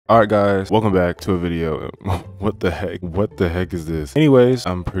Alright guys, welcome back to a video. What the heck is this? Anyways,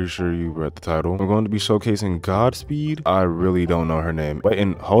 I'm pretty sure you read the title. I'm going to be showcasing Godspeed. I really don't know her name. Wait,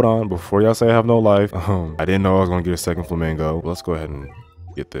 and hold on, before y'all say I have no life, I didn't know I was gonna get a second flamingo. Let's go ahead and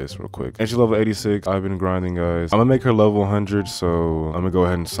get this real quick. And she's level 86. I've been grinding, guys. I'm gonna make her level 100, so I'm gonna go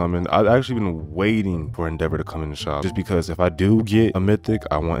ahead and summon. I've actually been waiting for Endeavor to come in the shop, just because if I do get a mythic,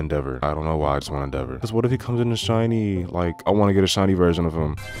 I want Endeavor. I don't know why, I just want Endeavor. Because what if he comes in a shiny? Like, I want to get a shiny version of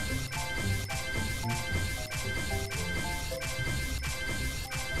him.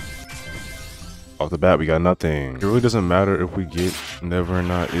 Off the bat, we got nothing. It really doesn't matter if we get Endeavor or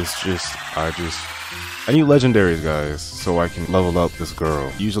not. It's just, I need legendaries, guys, so I can level up this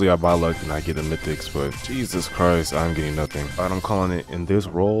girl. Usually I buy luck and I get the mythics, but Jesus Christ, I'm getting nothing. Alright, I'm calling it. In this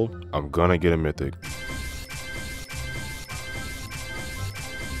role, I'm gonna get a mythic.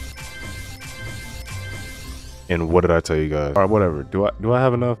 And what did I tell you guys? Alright, whatever. Do I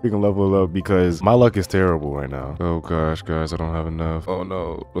have enough? We can level it up because my luck is terrible right now. Oh gosh, guys, I don't have enough. Oh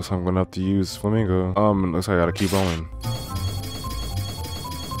no. Looks like I'm gonna have to use Flamingo. Looks like I gotta keep going.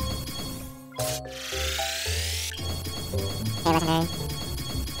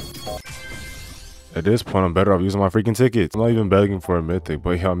 At this point, I'm better off using my freaking tickets. I'm not even begging for a mythic,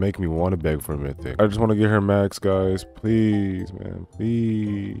 but y'all make me want to beg for a mythic. I just want to get her max, guys. Please, man,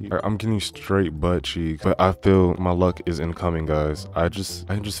 please. I'm getting straight butt cheeks, but I feel my luck is incoming, guys. I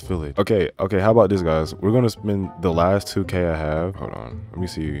can just feel it. Okay, how about this, guys? We're gonna spend the last 2K I have. Hold on, let me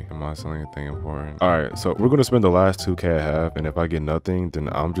see. Am I selling anything important? All right, so we're gonna spend the last 2K I have, and if I get nothing, then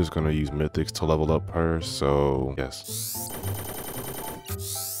I'm just gonna use mythics to level up her. So yes.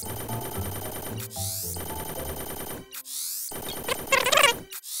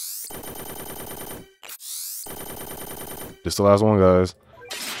 This is the last one, guys.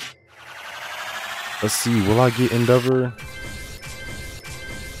 Let's see, will I get Endeavor?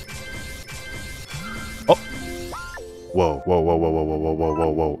 Oh! Whoa.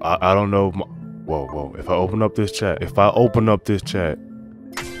 I don't know if my... Whoa. If I open up this chat.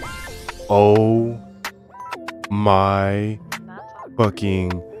 Oh my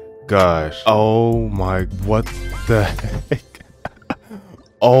fucking gosh. Oh my, what the heck?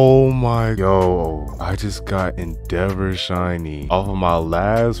 Oh my, yo, I just got Endeavor shiny off of my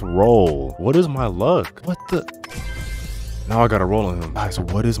last roll. What is my luck? What the? Now I gotta roll on him. Guys,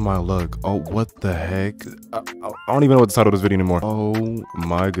 what is my luck? Oh, what the heck? I don't even know what the title of this video anymore. Oh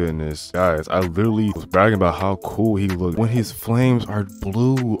my goodness. Guys, I literally was bragging about how cool he looked when his flames are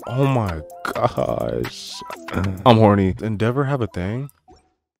blue. Oh my gosh. I'm horny. Does Endeavor have a thing?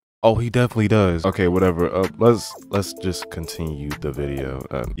 Oh, he definitely does. Okay, whatever. Let's just continue the video.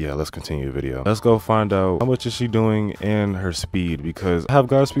 Yeah, let's continue the video. Let's go find out how much is she doing and her speed, because I have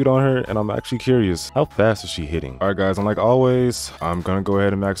Godspeed on her and I'm actually curious. How fast is she hitting? All right, guys, and like always, I'm gonna go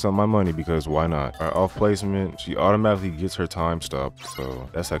ahead and max out my money because why not? All right, off placement, she automatically gets her time stop, so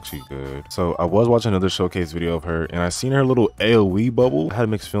that's actually good. So I was watching another showcase video of her and I seen her little AoE bubble. I had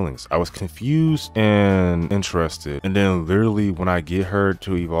mixed feelings. I was confused and interested. And then literally when I get her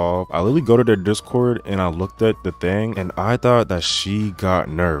to evolve, I literally go to their Discord and I looked at the thing and I thought that she got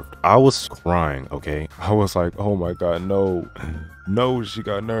nerfed. I was crying, okay? I was like, oh my god, no, she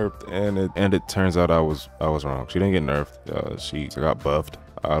got nerfed. And it turns out I was wrong. She didn't get nerfed. She got buffed.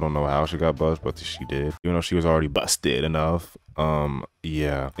 I don't know how she got buffed, but she did. Even though she was already busted enough.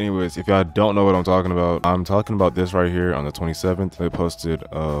 Yeah. Anyways, if y'all don't know what I'm talking about this right here. On the 27th, they posted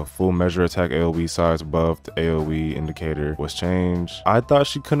a full measure attack AoE size buffed. AoE indicator was changed. I thought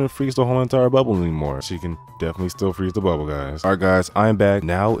she couldn't freeze the whole entire bubble anymore. She can definitely still freeze the bubble, guys. All right, guys, I'm back.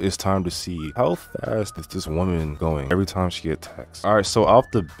 Now it's time to see how fast is this woman going every time she attacks. All right, so off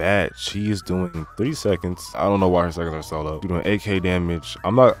the bat, she is doing 3 seconds. I don't know why her seconds are so low. She's doing 8k damage.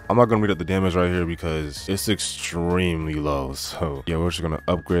 I'm not gonna read up the damage right here because it's extremely low. So yeah, we're just gonna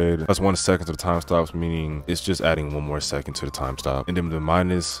upgrade. That's 1 second to the time stops, meaning it's just adding 1 more second to the time stop. And then the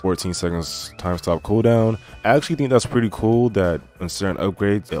minus 14 seconds time stop cooldown. I actually think that's pretty cool that in certain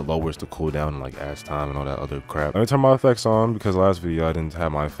upgrades, it lowers the cooldown and like adds time and all that other crap. Let me turn my effects on because last video I didn't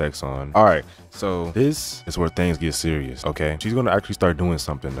have my effects on. All right, so this is where things get serious, okay? She's gonna actually start doing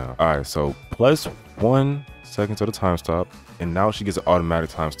something now. All right, so plus 1 second to the time stop, and now she gets an automatic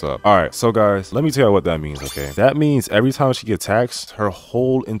time stop. All right, so guys, let me tell you what that means, okay? That means every time she gets taxed, her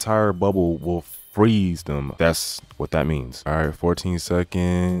whole entire bubble will freeze them. That's what that means. All right, 14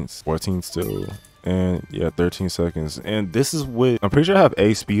 seconds, 14 still. and yeah, 13 seconds. And this is with, I'm pretty sure I have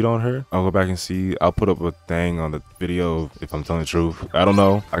A speed on her. I'll go back and see. I'll put up a thing on the video if I'm telling the truth. I don't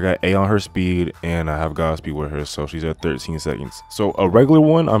know. I got A on her speed and I have Godspeed with her, so she's at 13 seconds. So a regular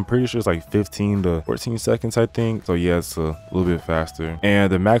one, I'm pretty sure it's like 15 to 14 seconds, I think. So yeah, it's a little bit faster.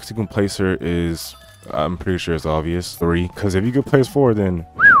 And the max you can place her is, I'm pretty sure it's obvious, 3. Because if you could place 4, then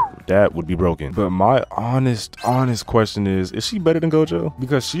that would be broken. But my honest question is she better than Gojo?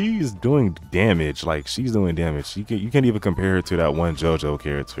 Because she's doing damage. Like, she's doing damage. You can't even compare her to that one JoJo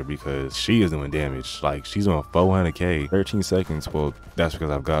character, because she is doing damage. Like, she's doing 400k, 13 seconds. Well, that's because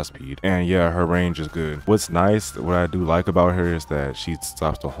I've Godspeed. And yeah, her range is good. What's nice, what I do like about her, is that she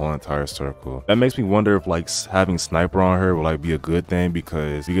stops the whole entire circle. That makes me wonder if like having sniper on her will like be a good thing,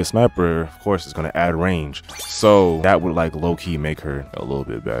 because you get sniper, of course, it's gonna add range. So that would like low-key make her a little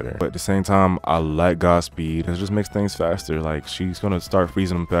bit better. But at the same time, I like Godspeed. It just makes things faster. Like, she's gonna start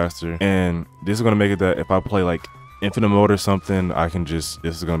freezing them faster, and this is gonna make it that if I play like infinite mode or something, I can just,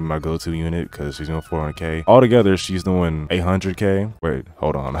 this is gonna be my go-to unit, because she's doing 400k altogether. She's doing 800k. Wait,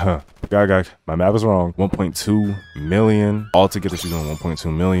 hold on. My math is wrong. 1.2 million altogether. She's doing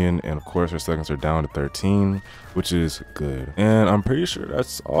 1.2 million, and of course her seconds are down to 13, which is good. And I'm pretty sure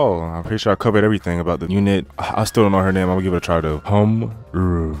that's all. I'm pretty sure I covered everything about the unit. I still don't know her name. I'm gonna give it a try though.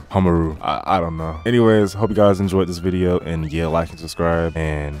 Homuru. I don't know. Anyways, hope you guys enjoyed this video, and yeah, like and subscribe,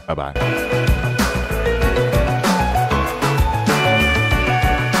 and bye bye.